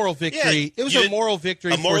was a moral victory. Yeah, it was a moral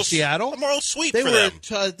victory for Seattle. A moral sweep for them.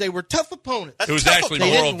 They were tough opponents. It was actually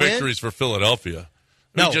moral victories for Philadelphia.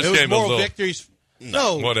 No, it was moral victories.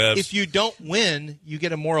 No, if you don't win, you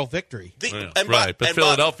get a moral victory. Right, but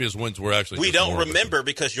Philadelphia's wins were actually we don't remember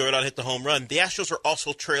because Jordan hit the home run. The Astros were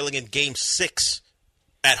also trailing in Game 6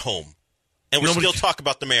 at home. And we still talk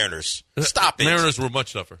about the Mariners. Stop it. Mariners were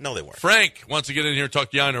much tougher. No, they weren't. Frank wants to get in here and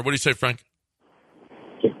talk Yiner. What do you say, Frank?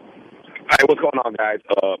 Hey, what's going on, guys?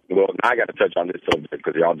 Well, now I got to touch on this subject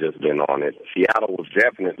because y'all just been on it. Seattle was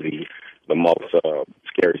definitely the most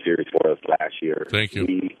scary series for us last year. Thank you.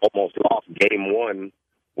 We almost lost Game 1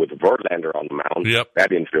 with Verlander on the mound. Yep. That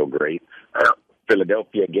didn't feel great.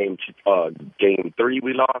 Philadelphia Game 3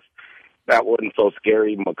 we lost. That wasn't so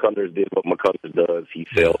scary. McCullers did what McCullers does. He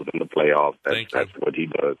sails in the playoffs. That's what he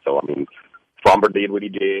does. So, I mean, Fromber did what he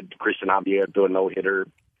did. Christian Javier threw a no-hitter.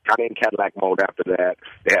 Kind of in Cadillac mode after that.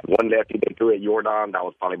 They had one lefty they threw at Jordan. That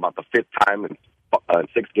was probably about the 5th time in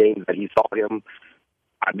 6 games that he saw him.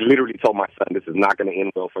 I literally told my son this is not going to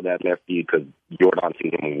end well for that lefty because Jordan's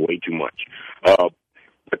seen him way too much.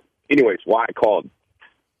 But anyways, why I called.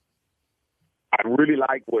 I really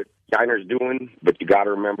like what Yiner's doing, but you got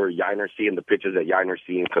to remember Yiner's seeing the pitches that Yiner's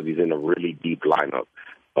seeing because he's in a really deep lineup.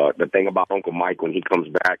 The thing about Uncle Mike when he comes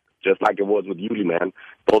back, just like it was with Yuli, man,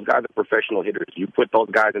 those guys are professional hitters. You put those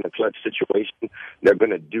guys in a clutch situation, they're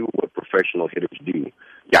going to do what professional hitters do.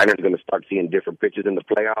 Yiner's going to start seeing different pitches in the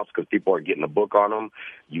playoffs because people are getting a book on him.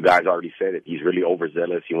 You guys already said it. He's really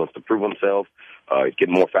overzealous. He wants to prove himself. He's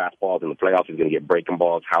getting more fastballs in the playoffs. He's going to get breaking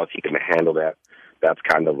balls. How is he going to handle that? That's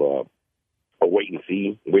kind of a wait and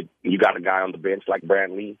see. You got a guy on the bench like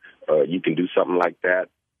Brantley. You can do something like that.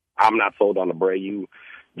 I'm not sold on Abreu.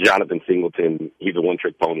 Jonathan Singleton, he's a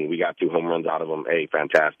one-trick pony. We got 2 home runs out of him. Hey,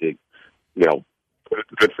 fantastic. You know,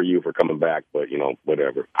 good for you for coming back, but, you know,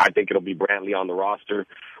 whatever. I think it'll be Brantley on the roster.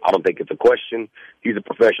 I don't think it's a question. He's a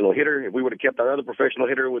professional hitter. If we would have kept our other professional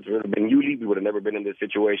hitter, which would have been Yuli, we would have never been in this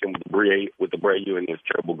situation with Abreu and his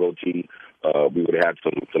terrible goatee. We would have had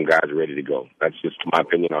some guys ready to go. That's just my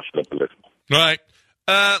opinion. I'll shut up and listen. All right.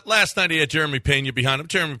 Last night he had Jeremy Pena behind him.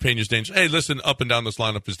 Jeremy Pena's dangerous. Hey, listen, up and down this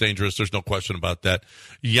lineup is dangerous. There's no question about that.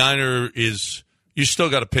 Yiner is You still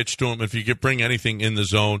got to pitch to him if you could bring anything in the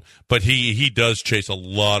zone. But he does chase a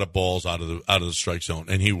lot of balls out of the strike zone,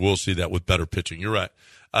 and he will see that with better pitching. You're right.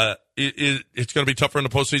 It's going to be tougher in the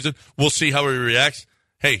postseason. We'll see how he reacts.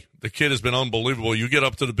 Hey, the kid has been unbelievable. You get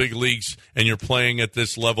up to the big leagues and you're playing at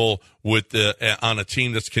this level with on a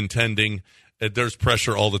team that's contending. There's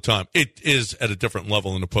pressure all the time. It is at a different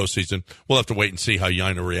level in the postseason. We'll have to wait and see how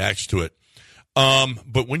Yainer reacts to it.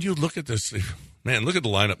 But when you look at this, man, look at the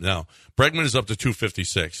lineup now. Bregman is up to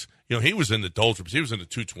 256. He was in the doldrums. He was in the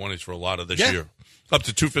 220s for a lot of this year. Up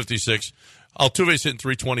to 256. Altuve's hitting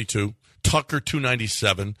 322. Tucker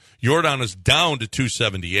 297. Jordan is down to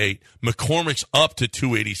 278. McCormick's up to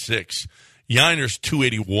 286. Yainer's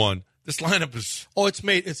 281. This lineup is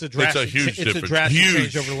it's a huge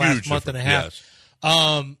change over the last month and a half.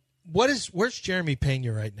 Yes. Where's Jeremy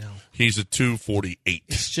Pena right now? He's at 248.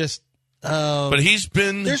 It's just but there's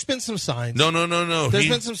been some signs. No. There's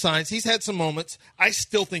been some signs. He's had some moments. I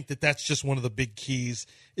still think that's just one of the big keys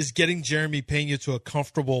is getting Jeremy Pena to a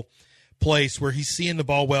comfortable place where he's seeing the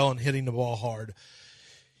ball well and hitting the ball hard.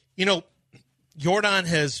 Jordan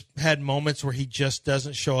has had moments where he just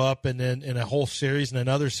doesn't show up, and then in a whole series and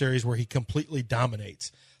another series where he completely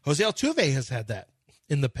dominates. Jose Altuve has had that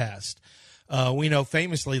in the past. We know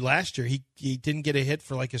famously last year he didn't get a hit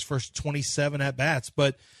for like his first 27 at-bats.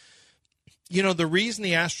 But, the reason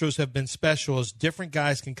the Astros have been special is different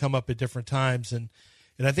guys can come up at different times. And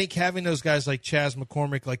I think having those guys like Chas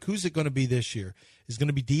McCormick, like who's it going to be this year? Is it going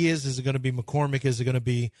to be Diaz? Is it going to be McCormick? Is it going to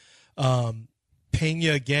be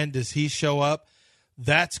Pena again? Does he show up?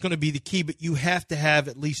 That's going to be the key, but you have to have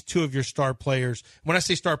at least two of your star players. When I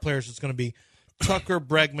say star players, it's going to be Tucker,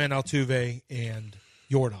 Bregman, Altuve, and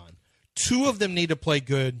Jordan. Two of them need to play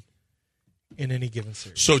good in any given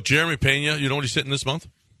series. So Jeremy Pena, you know what he's hitting this month?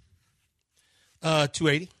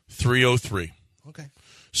 280. 303. Okay.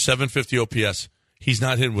 750 OPS. He's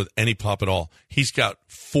not hitting with any pop at all. He's got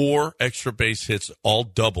 4 extra base hits, all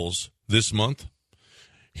doubles this month.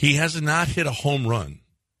 He has not hit a home run.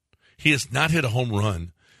 He has not hit a home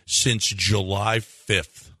run since July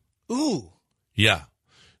 5th. Ooh. Yeah.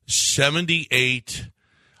 78,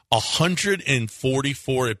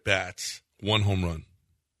 144 at-bats, 1 home run.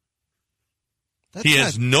 He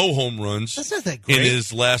has no home runs that's not that great. in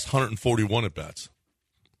his last 141 at-bats.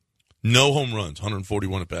 No home runs,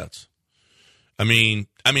 141 at-bats. I mean,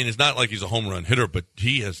 it's not like he's a home run hitter, but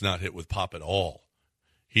he has not hit with pop at all.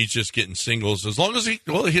 He's just getting singles. As long as he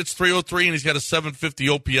hits 303 and he's got a 750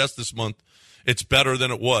 OPS this month, it's better than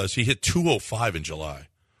it was. He hit 205 in July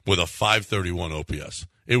with a 531 OPS.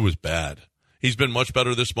 It was bad. He's been much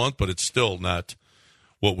better this month, but it's still not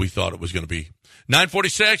what we thought it was going to be.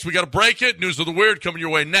 9:46, we got to break it. News of the Weird coming your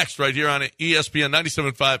way next right here on ESPN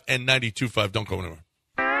 97.5 and 92.5. Don't go anywhere.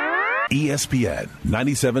 ESPN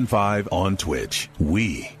 97.5 on Twitch.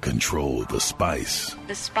 We control the spice.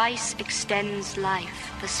 The spice extends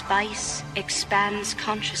life. The spice expands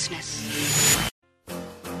consciousness.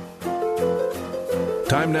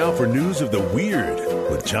 Time now for News of the Weird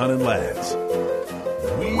with John and Lance.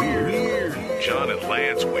 Weird. John and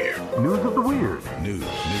Lance Weird. News of the Weird. News.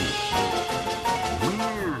 Weird.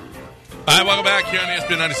 All right, welcome back here on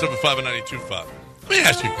ESPN 97.5 and 92.5. Let me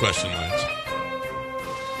ask you a question, Lance.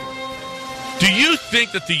 Do you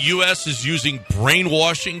think that the U.S. is using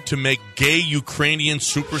brainwashing to make gay Ukrainian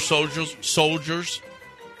super soldiers?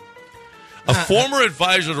 A former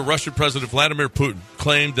advisor to Russian President Vladimir Putin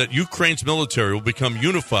claimed that Ukraine's military will become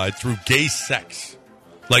unified through gay sex,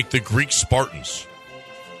 like the Greek Spartans.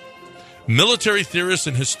 Military theorists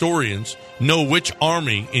and historians know which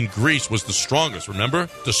army in Greece was the strongest. Remember?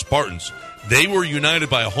 The Spartans. They were united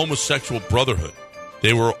by a homosexual brotherhood.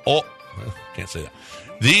 They were all... Can't say that.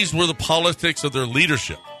 These were the politics of their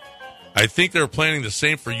leadership. I think they're planning the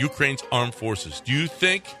same for Ukraine's armed forces. Do you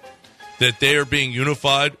think that they are being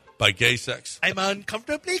unified by gay sex? I'm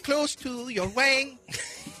uncomfortably close to your wang.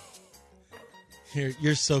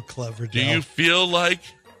 You're so clever, Del. Do you feel like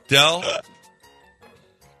Del?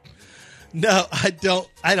 No, I don't.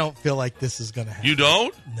 I don't feel like this is going to happen. You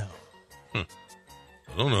don't? No. I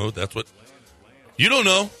don't know. That's what... You don't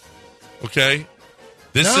know. Okay.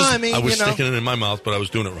 I was sticking it in my mouth, but I was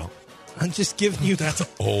doing it wrong. I'm just giving you that.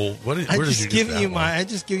 I'm just giving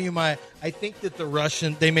you my. I think that the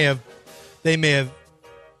Russian they may have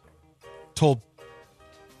told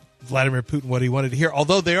Vladimir Putin what he wanted to hear.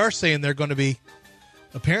 Although they are saying they're going to be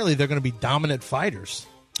dominant fighters.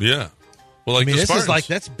 Yeah. Well, like this is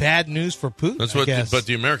that's bad news for Putin. That's what. But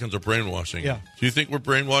the Americans are brainwashing. Yeah. Do you think we're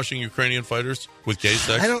brainwashing Ukrainian fighters with gay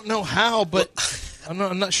sex? I don't know how, but. I'm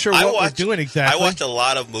not sure what we're doing exactly. I watch a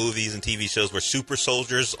lot of movies and TV shows where super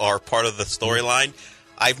soldiers are part of the storyline.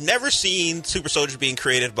 I've never seen super soldiers being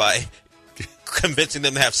created by convincing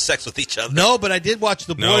them to have sex with each other. No, but I did watch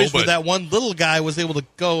The Boys where that one little guy was able to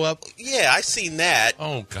go up. Yeah, I seen that.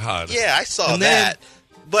 Oh, God. Yeah, I saw that.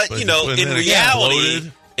 But you know, in reality,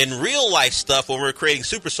 in real life stuff, when we're creating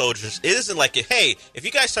super soldiers, it isn't like, hey, if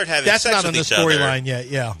you guys start having sex with each other. That's not on the storyline yet,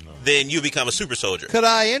 yeah. Then you become a super soldier. Could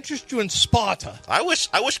I interest you in Sparta? I wish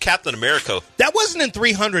Captain America. That wasn't in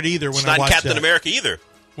 300 either when I watched that. It's not Captain America either.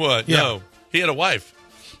 What? Yeah. No. He had a wife.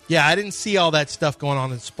 Yeah, I didn't see all that stuff going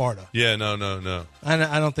on in Sparta. Yeah, no.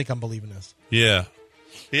 I don't think I'm believing this. Yeah.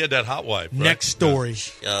 He had that hot wife. Right? Next story.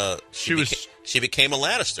 She became a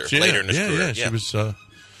Lannister later in his career. Yeah, she was...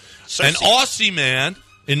 An Aussie man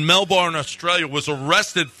in Melbourne, Australia, was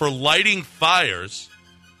arrested for lighting fires.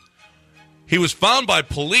 He was found by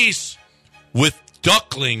police with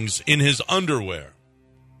ducklings in his underwear.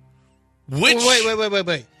 Which...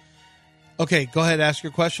 Wait. Okay, go ahead, ask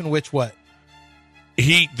your question. Which what?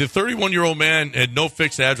 The 31-year-old man had no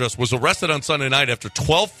fixed address, was arrested on Sunday night after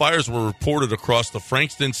 12 fires were reported across the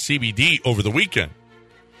Frankston CBD over the weekend.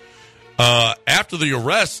 After the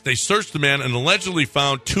arrest, they searched the man and allegedly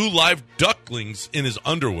found 2 live ducklings in his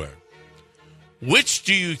underwear. Which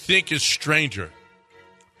do you think is stranger?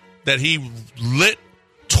 That he lit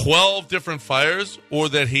 12 different fires or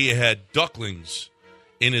that he had ducklings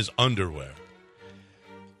in his underwear?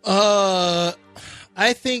 I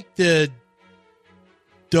think the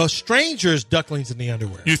stranger's ducklings in the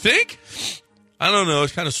underwear. You think? I don't know.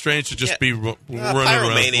 It's kind of strange to just be running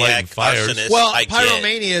around lighting fires. Well,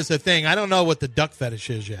 pyromania is a thing. I don't know what the duck fetish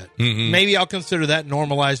is yet. Mm-hmm. Maybe I'll consider that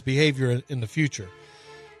normalized behavior in the future.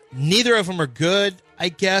 Neither of them are good. I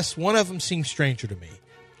guess one of them seems stranger to me.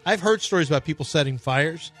 I've heard stories about people setting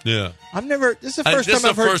fires. Yeah, This is the first time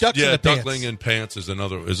I've heard ducks in the pants. Duckling in pants is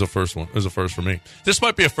a first one. Is a first for me. This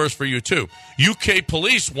might be a first for you too. UK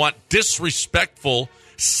police want disrespectful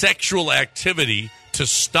sexual activity to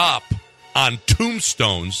stop on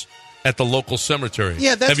tombstones at the local cemetery.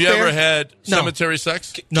 Yeah, that's Have you fair. ever had cemetery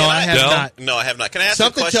sex? No, I have not. No, I have not. Can I ask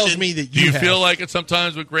Something a question? tells me that Do you feel like it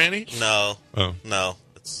sometimes with Granny? No. Oh. No.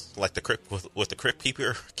 It's like the crypt with the crypt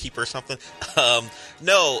keeper or something.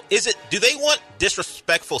 No. Do they want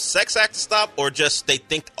disrespectful sex act to stop, or just they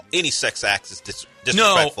think any sex act is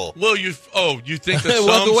disrespectful? No. Well, you think that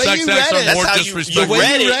Well, the way some you sex read acts it- are more That's how disrespectful? you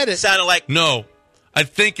read it. Sounded like No. I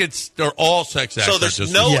think they're all sex acts. So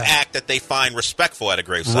there's no act that they find respectful at a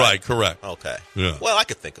gravesite. Right, correct. Okay. Yeah. Well, I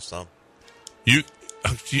could think of some.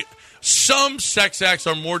 Some sex acts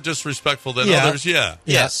are more disrespectful than Yeah. others. Yeah.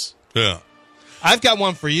 Yes. Yeah. I've got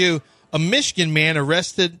one for you. A Michigan man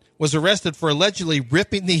was arrested for allegedly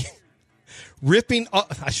ripping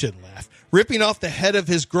off the head of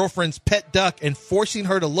his girlfriend's pet duck and forcing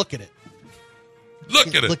her to look at it.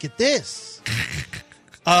 Look at it. Look at this.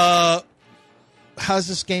 How's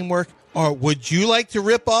this game work? Or would you like to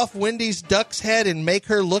rip off Wendy's duck's head and make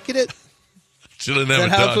her look at it? She doesn't Is have that a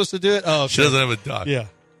how I'm duck. supposed to do it? Oh, okay. She doesn't have a duck. Yeah.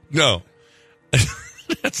 No.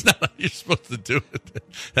 That's not how you're supposed to do it.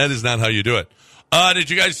 That is not how you do it. Did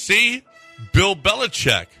you guys see Bill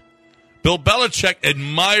Belichick? Bill Belichick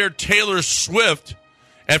admired Taylor Swift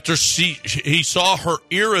after he saw her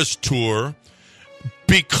Eras tour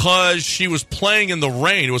because she was playing in the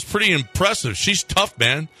rain. It was pretty impressive. She's tough,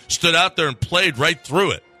 man. Stood out there and played right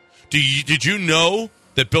through it. Did you know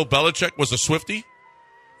that Bill Belichick was a Swiftie?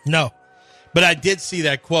 No. But I did see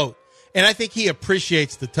that quote. And I think he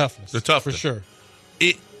appreciates the toughness. The toughness. For sure.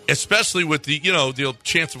 Especially with the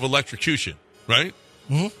chance of electrocution, right?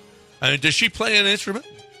 Mm-hmm. I mean, does she play an instrument?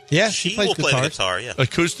 Yeah, She will play the guitar, yeah.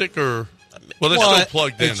 Acoustic or... Well, it's still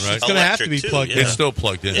plugged in, right? It's going to have to be Electric, too, plugged in. It's still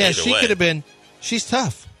plugged in. Yeah, Either she way. could have been... She's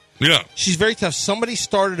tough. Yeah. She's very tough. Somebody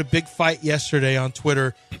started a big fight yesterday on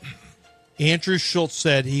Twitter. Andrew Schultz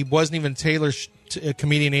said, he wasn't even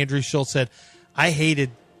comedian Andrew Schultz said, I hated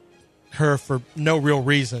her for no real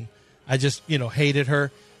reason. I just, hated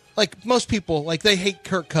her. Like most people, they hate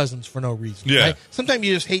Kirk Cousins for no reason. Yeah. Right? Sometimes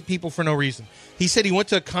you just hate people for no reason. He said he went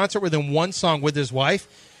to a concert within one song with his wife,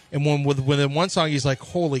 and within one song, he's like,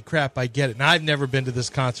 holy crap, I get it. Now, I've never been to this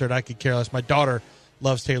concert. I could care less. My daughter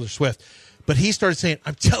loves Taylor Swift. But he started saying,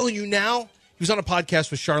 I'm telling you now, he was on a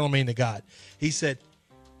podcast with Charlemagne the God. He said,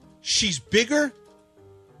 she's bigger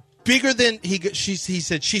than, he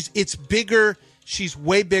said, it's bigger, she's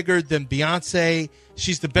way bigger than Beyonce.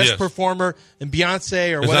 She's the best performer than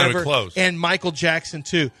Beyonce or it's whatever. Not even close. And Michael Jackson,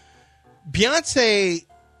 too. Beyonce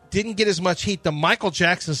didn't get as much heat. The Michael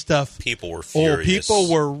Jackson stuff. People were furious.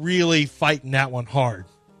 People were really fighting that one hard.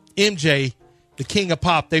 MJ, the king of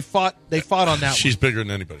pop, they fought on that one. She's bigger than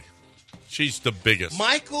anybody. She's the biggest.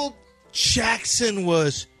 Michael Jackson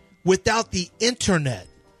was, without the internet,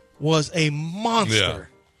 was a monster.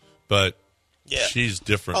 but Yeah. she's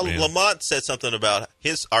different, man. Lamont said something about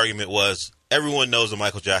his argument was everyone knows a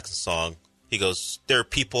Michael Jackson song. He goes, there are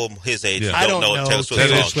people his age who don't know Taylor Swift That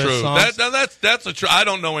songs. is true. That's a true. I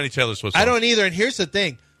don't know any Taylor Swift songs. I don't either. And here's the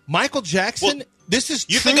thing. Michael Jackson, this is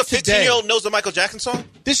You true think a today. 15-year-old knows a Michael Jackson song?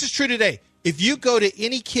 This is true today. If you go to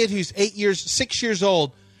any kid who's 6 years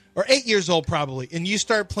old, or 8 years old probably, and you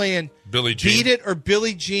start playing Billie Jean. Beat It or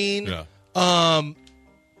Billie Jean,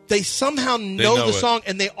 they somehow know the song,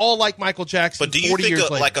 and they all like Michael Jackson. But do you 40 think years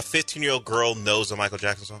later. like a 15-year-old girl knows a Michael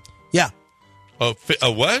Jackson song? Yeah.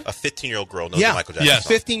 A what? A 15-year-old girl knows a Michael Jackson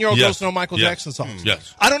song. 15-year-old girls know Michael Jackson songs.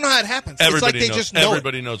 Yes. I don't know how it happens. Everybody it's like they knows, just know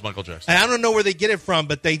everybody it. knows Michael Jackson. And I don't know where they get it from,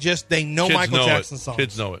 but they know Kids Michael know Jackson it. songs.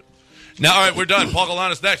 Kids know it. Now, all right, we're done. Paul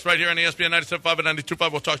Galanis next, right here on ESPN 97.5 and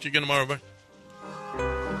 92.5. We'll talk to you again tomorrow, everybody.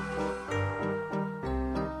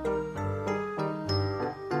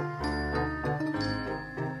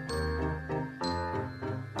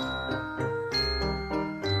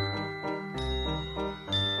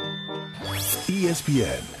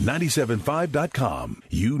 ESPN 97.5.com.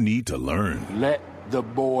 You need to learn. Let the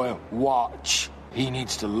boy watch. He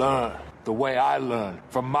needs to learn the way I learned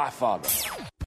from my father.